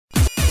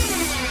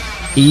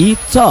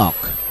E-Talk,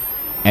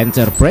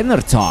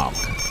 Entrepreneur Talk.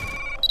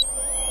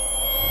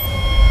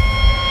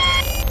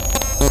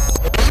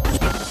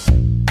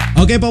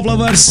 Oke Pop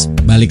Lovers,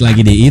 balik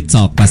lagi di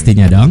E-Talk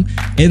pastinya dong.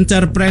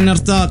 Entrepreneur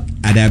Talk,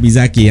 ada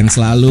Abizaki yang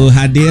selalu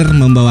hadir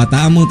membawa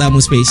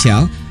tamu-tamu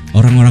spesial,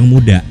 orang-orang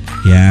muda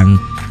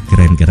yang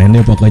keren-keren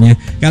deh pokoknya.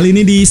 Kali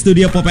ini di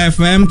studio Pop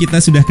FM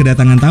kita sudah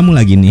kedatangan tamu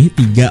lagi nih,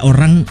 3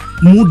 orang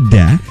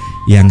muda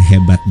yang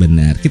hebat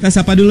benar. Kita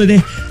sapa dulu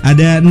deh.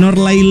 Ada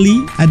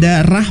Norlaili,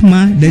 ada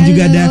Rahma, dan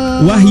juga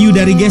ada Wahyu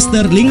dari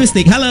Gesture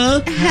Linguistik.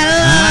 Halo.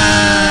 Halo.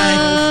 Hai.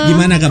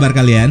 Gimana kabar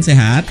kalian?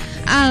 Sehat?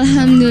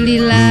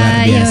 Alhamdulillah.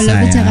 Luar Ya biasa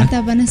walaupun ya.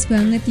 Jakarta panas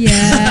banget ya.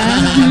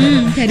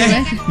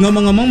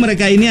 Ngomong-ngomong,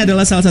 mereka ini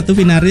adalah salah satu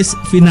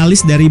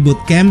finalis dari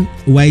bootcamp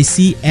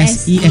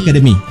YCSE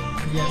Academy.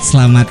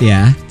 Selamat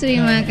ya.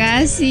 Terima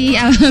kasih.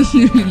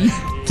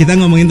 Alhamdulillah. Kita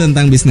ngomongin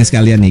tentang bisnis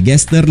kalian nih,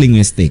 Gesture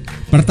Linguistik.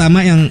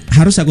 Pertama yang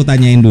harus aku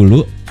tanyain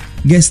dulu,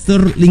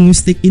 Gesture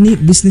Linguistik ini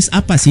bisnis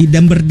apa sih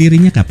dan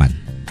berdirinya kapan?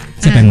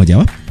 Siapa yang mau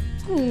jawab?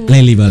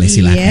 Leli boleh,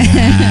 silakan. Iya.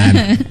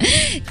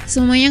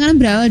 Semuanya kan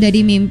berawal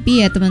dari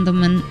mimpi ya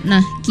teman-teman.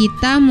 Nah,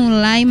 kita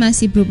mulai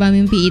masih berupa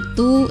mimpi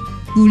itu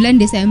bulan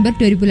Desember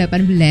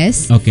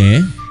 2018. Oke.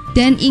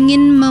 Dan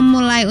ingin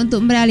memulai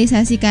untuk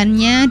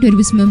merealisasikannya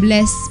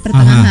 2019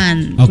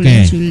 pertengahan. Oke.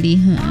 Bulan Juli.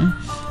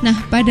 Nah,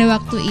 pada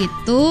waktu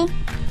itu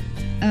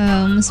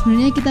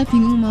sebenarnya kita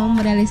bingung mau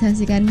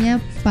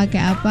merealisasikannya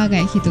pakai apa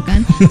kayak gitu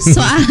kan.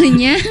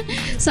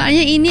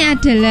 Soalnya ini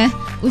adalah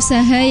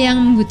usaha yang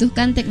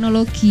membutuhkan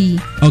teknologi.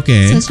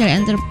 Oke. Social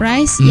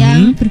enterprise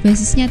yang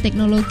berbasisnya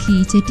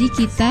teknologi. Jadi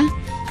kita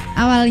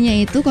awalnya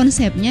itu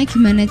konsepnya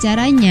gimana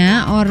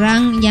caranya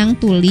orang yang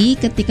tuli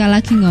ketika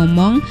lagi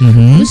ngomong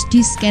terus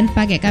di-scan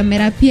pakai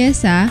kamera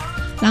biasa,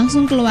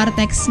 langsung keluar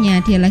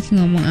teksnya dia lagi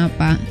ngomong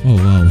apa. Oh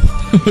wow.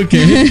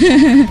 Oke.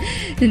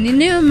 Dan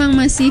ini memang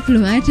masih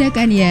belum ada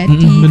kan ya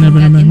di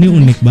Benar-benar tingkat ini internet.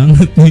 unik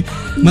banget nih.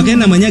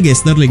 Makanya namanya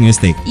Gesture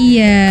Linguistik.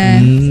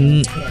 Iya.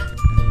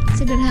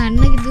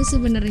 Sederhana gitu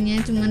sebenarnya,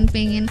 cuman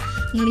pengen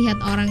ngelihat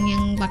orang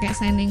yang pakai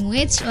sign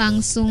language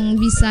langsung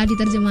bisa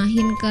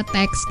diterjemahin ke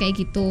teks kayak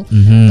gitu.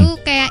 Tuh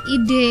kayak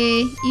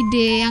ide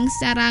yang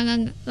secara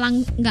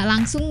nggak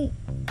langsung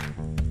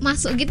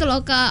masuk gitu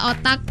loh ke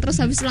otak, terus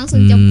habis itu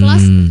langsung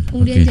ceplos,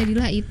 kemudian oke.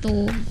 jadilah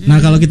itu.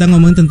 Nah, kalau kita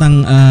ngomongin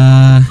tentang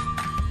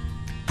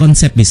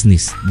konsep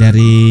bisnis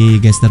dari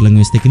Gesture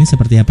Linguistik ini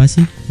seperti apa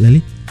sih, Leli?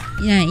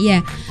 Ya,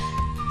 iya.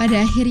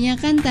 Pada akhirnya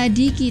kan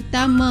tadi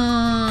kita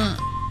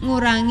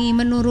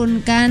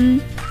menurunkan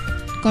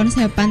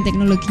konsepan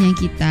teknologinya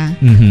kita.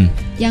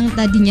 Yang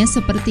tadinya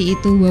seperti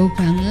itu wow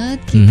banget,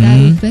 kita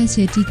ubah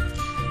jadi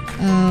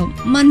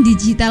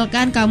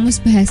mendigitalkan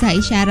kamus bahasa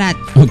isyarat.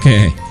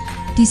 Oke.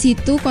 Di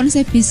situ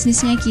konsep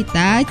bisnisnya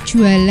kita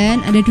jualan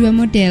ada 2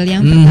 model.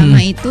 Yang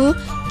pertama itu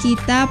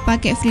kita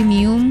pakai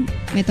freemium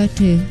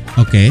metode.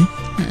 Oke.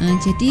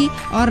 Jadi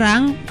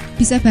orang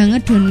bisa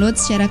banget download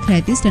secara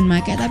gratis dan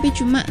pakai, tapi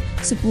cuma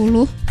 10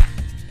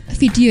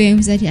 video yang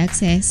bisa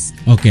diakses.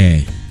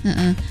 Oke.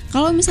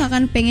 Kalau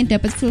misalkan pengen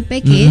dapat full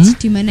package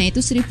di mana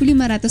itu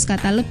 1.500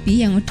 kata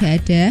lebih yang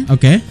udah ada,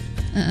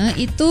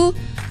 itu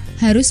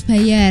harus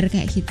bayar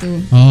kayak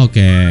gitu.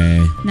 Oke.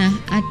 Nah,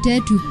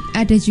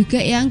 ada juga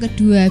yang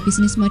kedua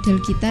bisnis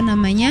model kita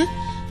namanya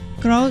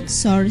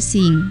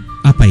crowdsourcing.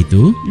 Apa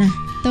itu? Nah,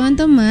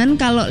 teman-teman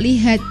kalau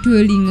lihat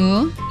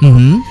Duolingo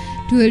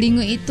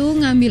itu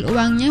ngambil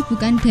uangnya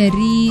bukan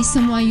dari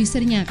semua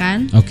usernya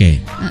kan?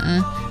 Oke.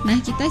 Nah,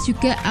 kita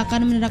juga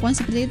akan menerapkan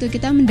seperti itu.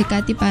 Kita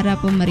mendekati para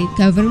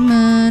pemerintah,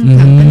 government,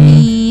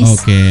 companies,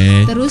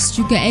 terus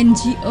juga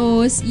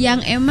NGOs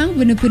yang emang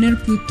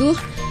benar-benar butuh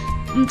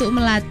untuk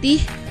melatih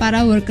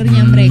para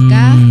workernya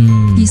mereka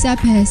bisa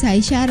bahasa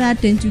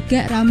isyarat dan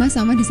juga ramah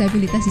sama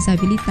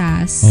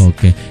disabilitas.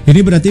 Oke.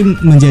 Ini berarti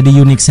menjadi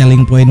unique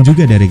selling point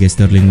juga dari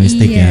Gesture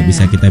Linguistik ya,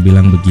 bisa kita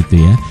bilang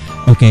begitu ya.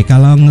 Oke,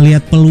 kalau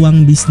ngelihat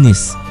peluang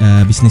bisnis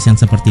yang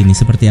seperti ini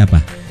seperti apa?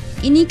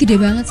 Ini gede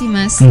banget sih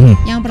Mas.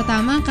 Yang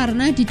pertama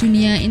karena di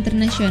dunia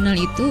internasional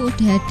itu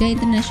udah ada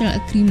international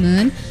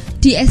agreement.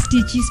 Di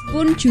SDGs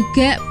pun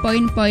juga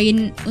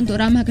poin-poin untuk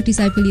ramah ke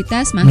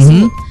disabilitas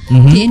masuk.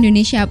 Di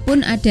Indonesia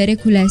pun ada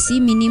regulasi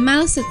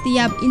minimal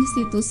setiap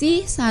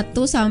institusi 1-2%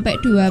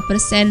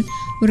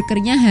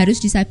 workernya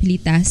harus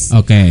disabilitas.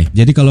 Oke,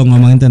 jadi kalau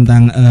ngomongin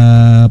tentang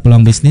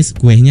peluang bisnis,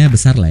 kuenya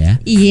besar lah ya.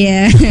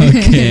 Iya.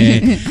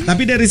 Oke.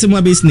 Tapi dari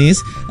semua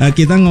bisnis,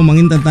 kita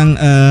ngomongin tentang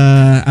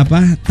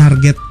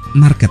target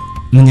market.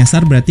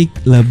 Menyasar berarti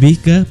lebih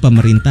ke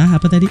pemerintah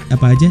apa tadi?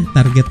 Apa aja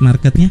target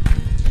marketnya?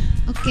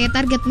 Oke,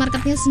 target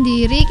marketnya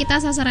sendiri kita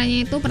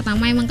sasarannya itu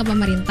pertama emang ke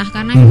pemerintah,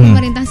 karena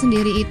pemerintah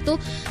sendiri itu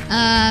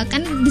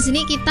kan di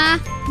sini kita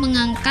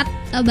mengangkat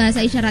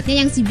bahasa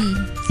isyaratnya yang CB,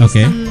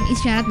 sistem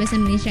isyarat bahasa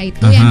Indonesia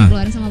itu yang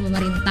dikeluarin sama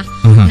pemerintah.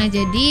 Nah,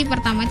 jadi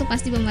pertama itu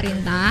pasti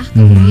pemerintah,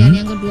 kemudian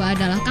yang kedua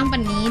adalah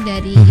company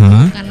dari itu,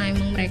 karena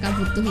emang mereka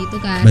butuh itu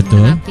kan,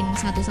 menerapin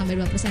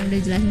 1-2% udah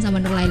jelasin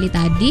sama Nurlaili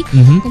tadi.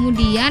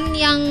 Kemudian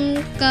yang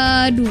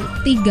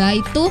ketiga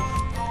itu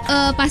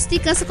pasti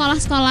ke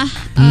sekolah-sekolah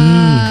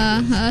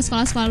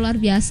sekolah-sekolah luar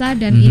biasa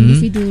dan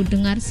individu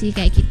dengar sih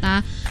kayak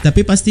kita.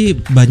 Tapi pasti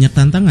banyak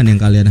tantangan yang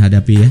kalian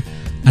hadapi ya.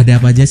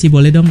 Ada apa aja sih,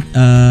 boleh dong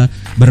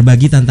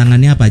berbagi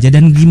tantangannya apa aja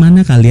dan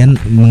gimana kalian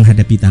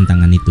menghadapi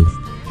tantangan itu?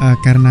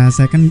 Karena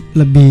saya kan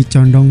lebih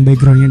condong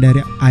backgroundnya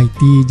dari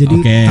IT, jadi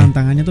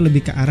tantangannya tuh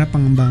lebih ke arah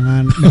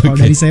pengembangan. Kalau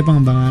dari saya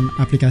pengembangan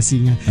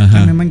aplikasinya,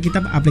 kan memang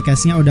kita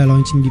aplikasinya udah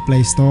launching di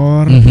Play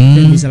Store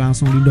dan bisa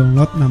langsung di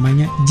download,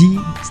 namanya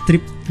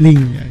G-Strip Link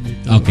ya,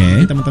 gitu.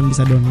 Jadi teman-teman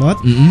bisa download.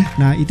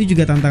 Nah itu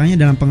juga tantangannya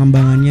dalam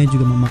pengembangannya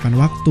juga memakan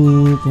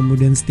waktu,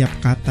 kemudian setiap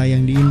kata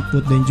yang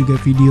diinput dan juga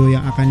video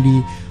yang akan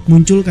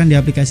dimunculkan di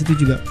aplikasi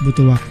itu juga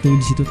butuh waktu.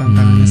 Di situ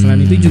tantangannya.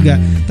 Selain itu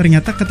juga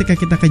ternyata ketika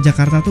kita ke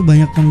Jakarta tuh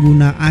banyak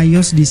pengguna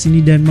iOS di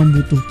sini dan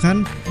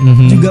membutuhkan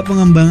juga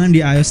pengembangan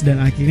di iOS, dan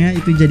akhirnya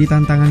itu jadi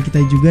tantangan kita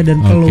juga dan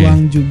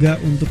peluang juga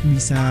untuk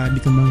bisa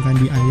dikembangkan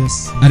di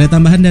iOS. Ada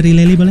tambahan dari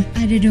Lely boleh?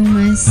 Ada dong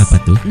Mas.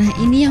 Apa tuh? Nah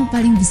ini yang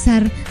paling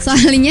besar,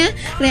 soalnya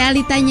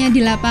realitanya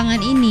di lapangan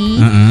ini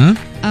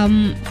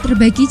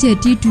terbagi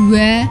jadi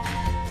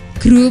 2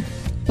 grup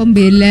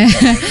pembela.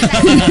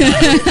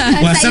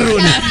 Wah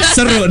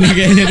seru nih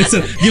kayaknya.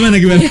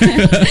 Gimana?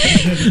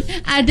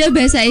 Ada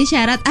bahasa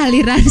isyarat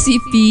aliran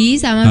CB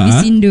sama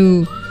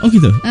Bisindo. Oh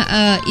gitu.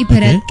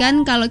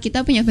 Ibaratkan kalau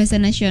kita punya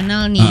bahasa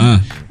nasional nih.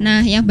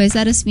 Nah, yang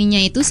bahasa resminya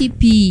itu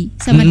CB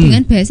sama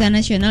dengan bahasa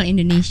nasional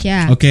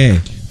Indonesia.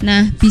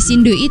 Nah,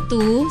 Bisindo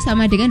itu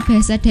sama dengan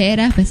bahasa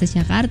daerah, bahasa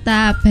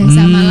Jakarta,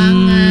 bahasa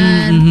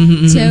Malangan,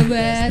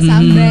 Jawa,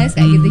 Sambas,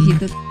 kayak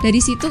gitu-gitu. Dari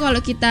situ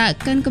kalau kita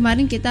kan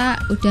kemarin kita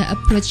udah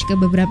approach ke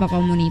beberapa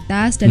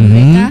komunitas dan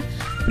mereka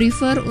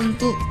prefer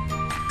untuk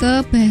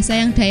ke bahasa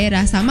yang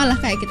daerah. Sama lah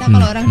kayak kita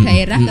kalau orang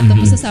daerah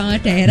ketemu sesama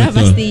daerah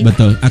pasti.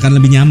 Betul, akan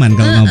lebih nyaman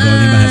kalau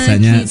ngobrolnya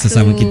bahasanya gitu.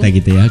 Sesama kita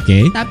gitu ya.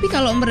 Tapi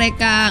kalau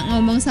mereka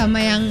ngomong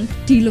sama yang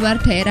di luar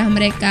daerah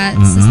mereka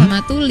sesama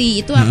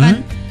tuli itu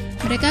akan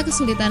mereka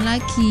kesulitan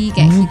lagi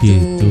kayak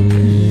gitu.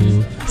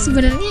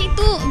 Sebenarnya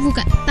itu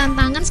bukan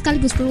tantangan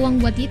sekaligus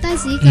peluang buat kita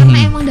sih,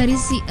 karena emang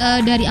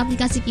dari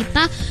aplikasi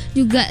kita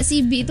juga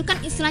CB itu kan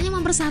istilahnya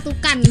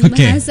mempersatukan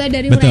bahasa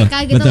dari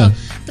mereka gitu loh.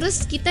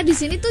 Terus kita di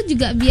sini tuh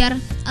juga biar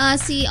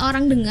si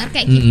orang dengar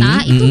kayak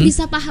kita itu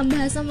bisa paham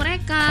bahasa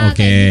mereka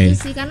kayak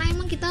gitu sih, karena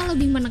emang kita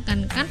lebih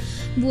menekankan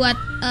buat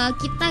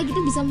kita gitu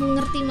bisa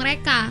mengerti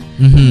mereka,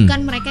 bukan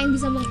mereka yang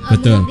bisa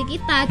mengerti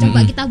kita.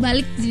 Coba kita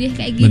balik jadi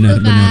kayak gitu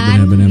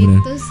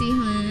gitu sih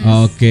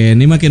Mas.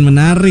 Ini makin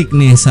menarik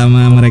nih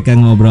sama mereka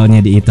ngobrolnya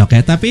di iTalk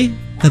ya. Tapi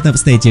tetap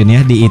stay tune ya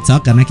di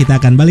iTalk karena kita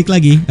akan balik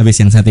lagi habis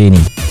yang satu ini.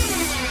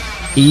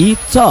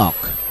 iTalk,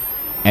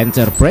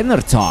 Entrepreneur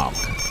Talk.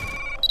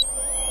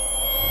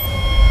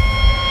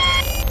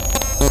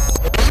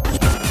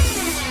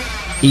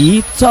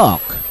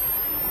 iTalk,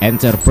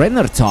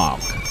 Entrepreneur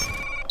Talk.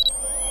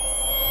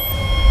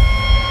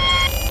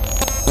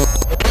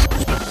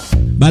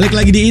 Balik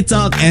lagi di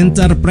iTalk,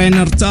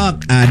 Entrepreneur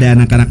Talk. Ada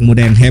anak-anak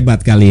muda yang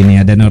hebat kali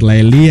ini. Ada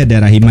Nurlaili, ada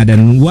Rahima,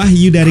 dan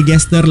Wahyu dari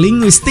Gestur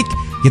Linguistik.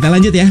 Kita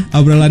lanjut ya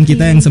obrolan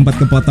kita yang sempat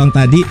kepotong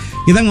tadi.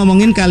 Kita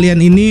ngomongin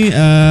kalian ini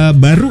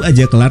baru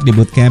aja kelar di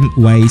bootcamp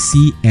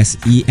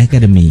YCSE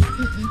Academy.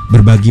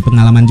 Berbagi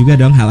pengalaman juga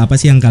dong. Hal apa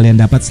sih yang kalian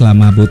dapat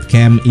selama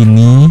bootcamp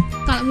ini?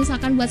 Kalau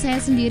misalkan buat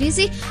saya sendiri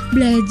sih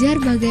belajar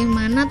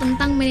bagaimana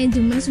tentang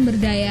manajemen sumber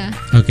daya.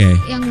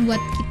 Yang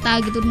buat kita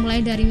gitu,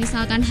 mulai dari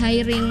misalkan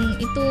hiring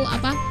itu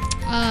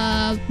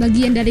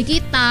bagian dari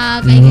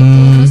kita kayak gitu.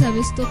 Terus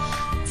habis itu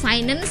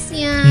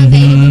finance-nya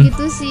kayak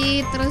gitu-gitu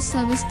sih. Terus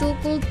habis itu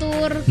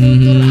kultur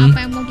apa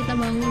yang mau kita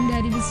bangun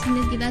dari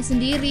bisnis kita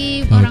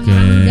sendiri,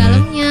 orang-orang di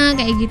dalamnya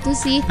kayak gitu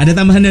sih. Ada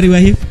tambahan dari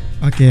Wahyu?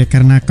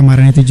 Karena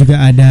kemarin itu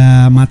juga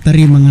ada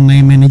materi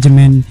mengenai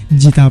manajemen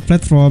digital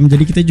platform.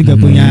 Jadi kita juga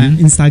punya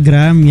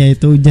Instagram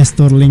yaitu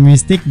Gestur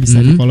Linguistik, bisa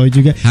di-follow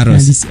juga.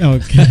 Harus.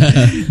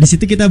 Di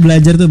situ kita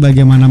belajar tuh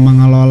bagaimana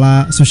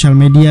mengelola sosial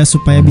media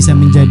supaya bisa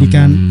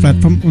menjadikan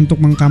platform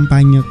untuk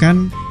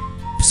mengkampanyekan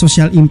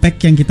social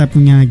impact yang kita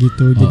punya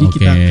gitu. Jadi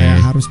kita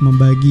kayak harus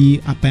membagi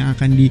apa yang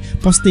akan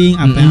diposting,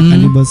 apa yang akan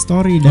dibuat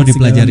story dan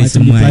dipelajari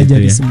segala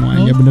macam, semua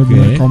ya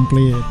benar-benar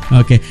komplit.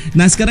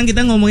 Nah sekarang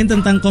kita ngomongin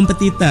tentang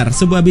kompetitor.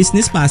 Sebuah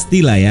bisnis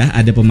pastilah ya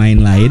ada pemain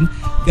lain.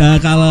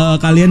 Kalau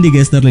kalian di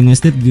Gestur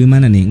Linguistik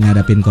gimana nih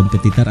ngadapin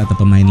kompetitor atau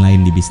pemain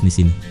lain di bisnis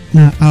ini?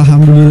 Nah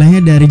alhamdulillahnya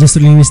dari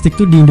Gestur Linguistik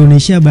tuh di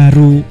Indonesia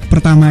baru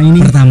pertama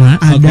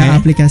ada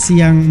aplikasi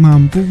yang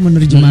mampu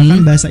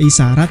menerjemahkan bahasa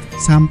isyarat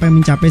sampai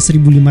mencapai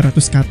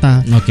 1.500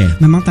 kata.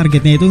 Memang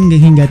targetnya itu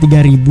hingga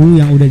 3.000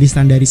 yang udah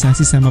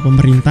distandarisasi sama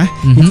pemerintah,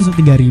 itu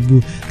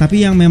 3.000.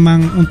 Tapi yang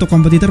memang untuk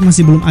kompetitor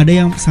masih belum ada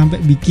yang sampai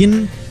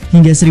bikin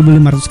hingga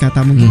 1.500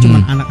 kata. Mungkin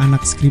cuma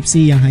anak-anak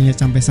skripsi yang hanya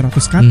sampai 100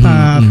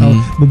 kata atau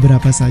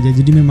beberapa saja.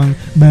 Jadi memang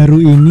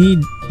baru ini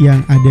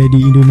yang ada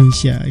di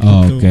Indonesia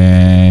gitu.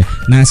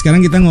 Nah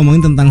sekarang kita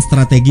ngomongin tentang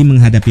strategi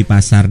menghadapi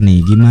pasar nih.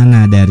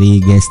 Gimana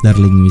dari Gestur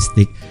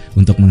Linguistik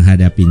untuk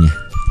menghadapinya?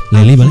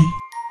 Lely boleh?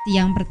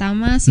 Yang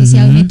pertama,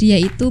 sosial media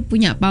itu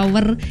punya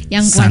power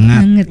yang kuat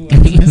banget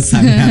kan,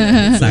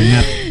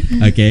 sangat.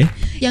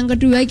 Yang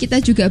kedua, kita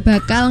juga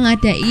bakal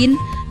ngadain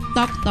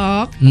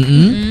talk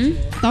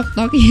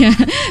ya,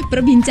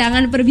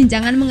 perbincangan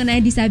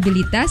mengenai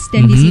disabilitas,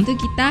 dan di situ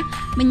kita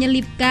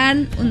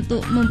menyelipkan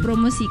untuk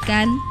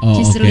mempromosikan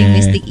gestur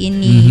linguistik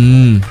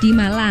ini di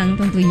Malang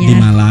tentunya. Di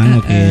Malang,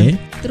 oke.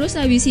 Terus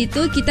habis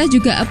itu kita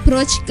juga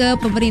approach ke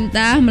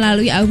pemerintah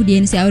melalui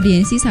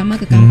audiensi sama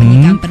ke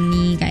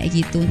company kayak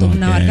gitu untuk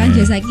menawarkan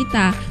jasa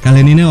kita.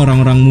 Kalian ini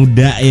orang-orang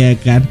muda ya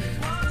kan,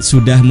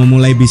 sudah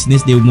memulai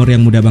bisnis di umur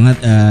yang muda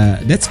banget.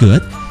 That's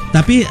good.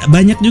 Tapi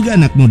banyak juga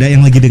anak muda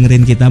yang lagi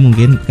dengerin kita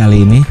mungkin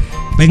kali ini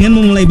pengen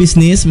memulai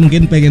bisnis,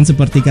 mungkin pengen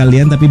seperti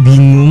kalian tapi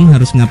bingung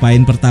harus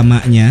ngapain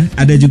pertamanya.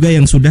 Ada juga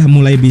yang sudah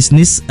mulai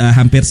bisnis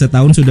hampir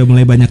setahun, sudah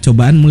mulai banyak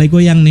cobaan, mulai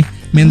goyang nih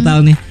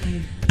mental nih.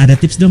 Ada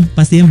tips dong,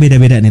 pasti yang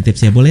beda-beda nih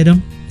tipsnya. Boleh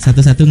dong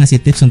satu-satu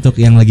ngasih tips untuk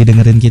yang lagi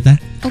dengerin kita?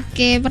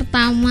 Oke,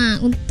 pertama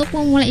untuk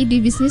memulai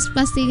ide bisnis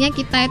pastinya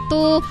kita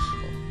itu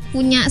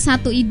punya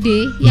satu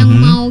ide yang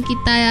mau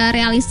kita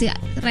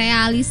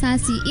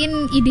realisasiin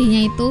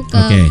idenya itu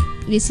ke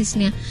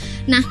bisnisnya.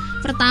 Nah,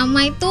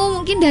 pertama itu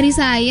mungkin dari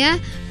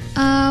saya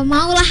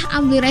maulah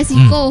ambil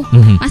resiko.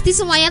 Pasti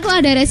semuanya tuh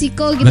ada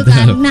resiko gitu. Betul.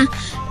 Kan. Nah,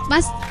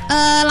 pas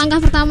langkah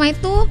pertama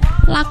itu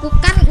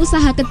lakukan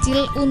usaha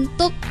kecil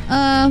untuk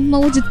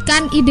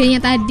mewujudkan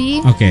idenya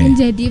tadi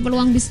menjadi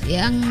peluang bisnis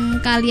yang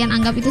kalian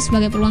anggap itu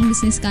sebagai peluang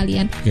bisnis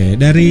kalian. Oke,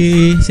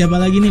 dari siapa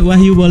lagi nih?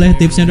 Wahyu, boleh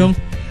tipsnya dong?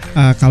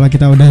 Kalau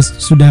kita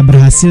sudah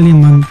berhasil nih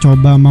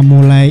mencoba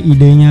memulai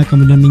idenya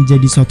kemudian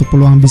menjadi suatu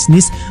peluang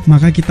bisnis,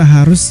 maka kita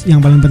harus,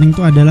 yang paling penting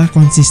itu adalah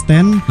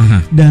konsisten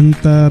dan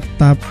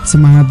tetap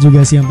semangat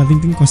juga sih. Yang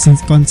penting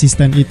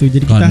konsisten itu.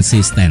 Jadi kita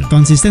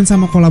konsisten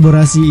sama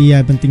kolaborasi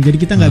penting.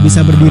 Jadi kita nggak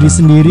bisa berdiri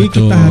sendiri,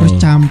 kita harus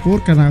campur,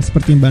 karena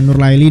seperti Mbak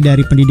Nurlaili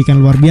dari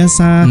pendidikan luar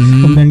biasa,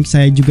 kemudian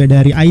saya juga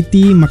dari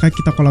IT, maka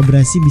kita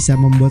kolaborasi bisa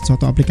membuat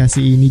suatu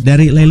aplikasi ini.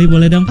 Dari Laili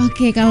boleh dong?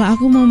 Oke, kalau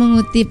aku mau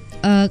mengutip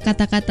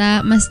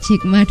kata-kata Mas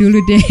Jekma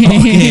dulu deh.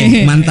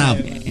 Oke, mantap.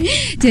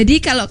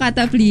 Jadi kalau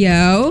kata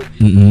beliau,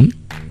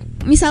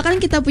 misalkan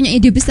kita punya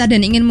ide besar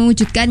dan ingin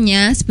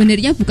mewujudkannya,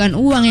 sebenarnya bukan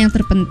uang yang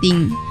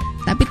terpenting,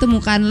 tapi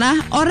temukanlah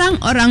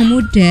orang-orang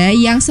muda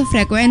yang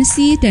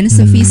sefrekuensi dan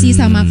sevisi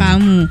sama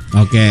kamu.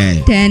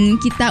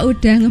 Dan kita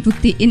udah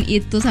ngebuktiin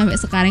itu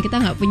sampai sekarang. Kita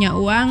nggak punya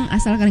uang,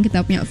 asalkan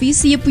kita punya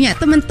visi, punya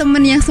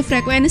teman-teman yang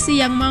sefrekuensi,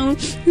 yang mau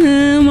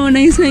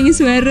nangis-nangis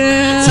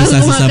bareng,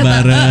 susah-susah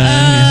bareng.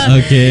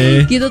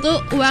 Gitu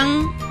tuh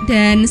uang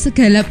dan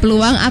segala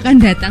peluang akan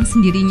datang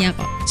sendirinya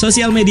kok.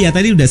 Sosial media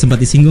tadi udah sempat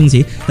disinggung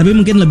sih, tapi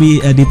mungkin lebih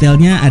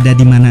detailnya ada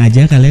di mana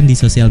aja kalian di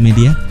sosial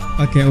media?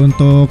 Oke,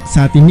 untuk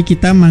saat ini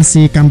kita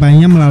masih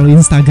kampanye melalui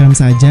Instagram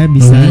saja,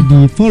 bisa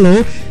di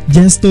follow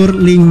Gestur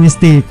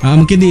Linguistik.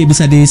 Mungkin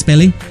bisa di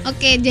spelling?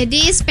 Oke,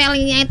 jadi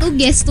spellingnya itu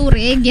gestur,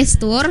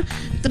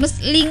 terus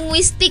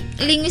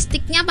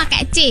linguistiknya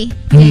pakai C,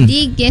 jadi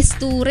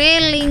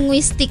Gesture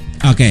Linguistik.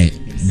 Oke.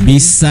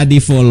 Bisa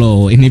di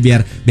follow ini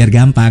biar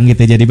gampang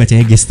gitu, jadi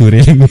bacanya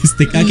Gesture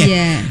Linguistik.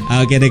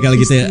 Oke deh kalau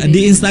gitu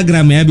di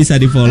Instagram ya bisa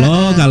di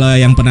follow. Kalau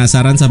yang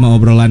penasaran sama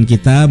obrolan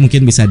kita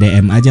mungkin bisa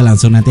DM aja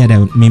langsung, nanti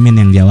ada Mimin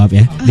yang jawab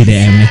ya di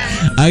DM nya.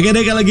 Oke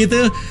deh kalau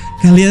gitu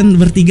kalian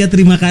bertiga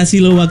terima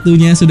kasih loh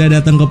waktunya sudah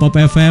datang ke Pop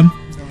FM.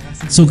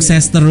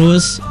 Sukses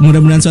terus,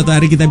 mudah-mudahan suatu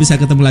hari kita bisa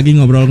ketemu lagi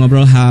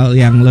ngobrol-ngobrol hal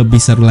yang lebih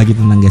seru lagi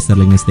tentang gestur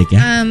linguistik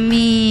ya.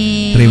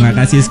 Amin. Terima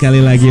kasih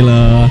sekali lagi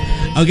loh.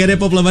 Oke deh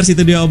Pop Lovers,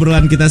 itu dia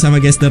obrolan kita sama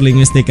gestur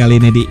linguistik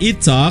kali ini di It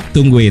Talk.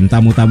 Tungguin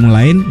tamu-tamu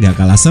lain gak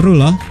kalah seru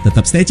loh.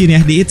 Tetap stay tune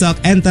ya di It Talk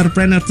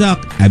Entrepreneur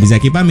Talk.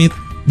 Abizaki pamit.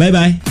 Bye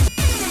bye.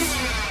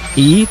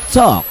 It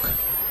Talk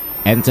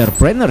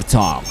Entrepreneur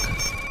Talk.